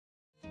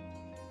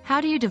How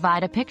do you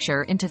divide a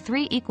picture into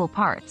 3 equal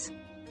parts?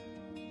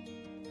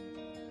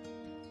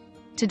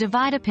 To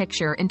divide a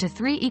picture into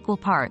 3 equal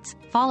parts,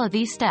 follow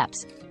these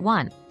steps.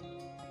 1.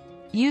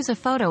 Use a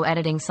photo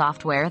editing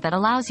software that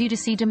allows you to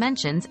see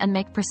dimensions and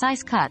make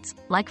precise cuts,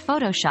 like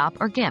Photoshop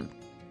or GIMP.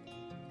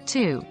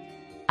 2.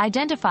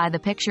 Identify the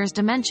picture's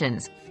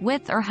dimensions,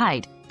 width or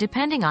height,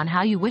 depending on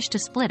how you wish to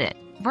split it,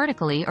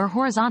 vertically or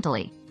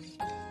horizontally.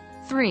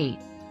 3.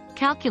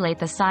 Calculate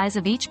the size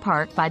of each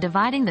part by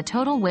dividing the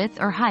total width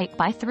or height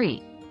by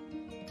 3.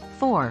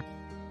 4.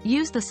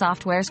 Use the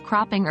software's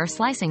cropping or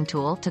slicing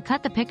tool to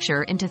cut the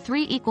picture into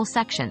 3 equal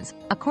sections,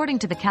 according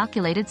to the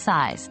calculated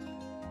size.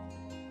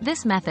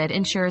 This method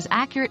ensures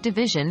accurate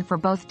division for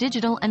both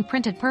digital and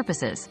printed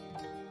purposes.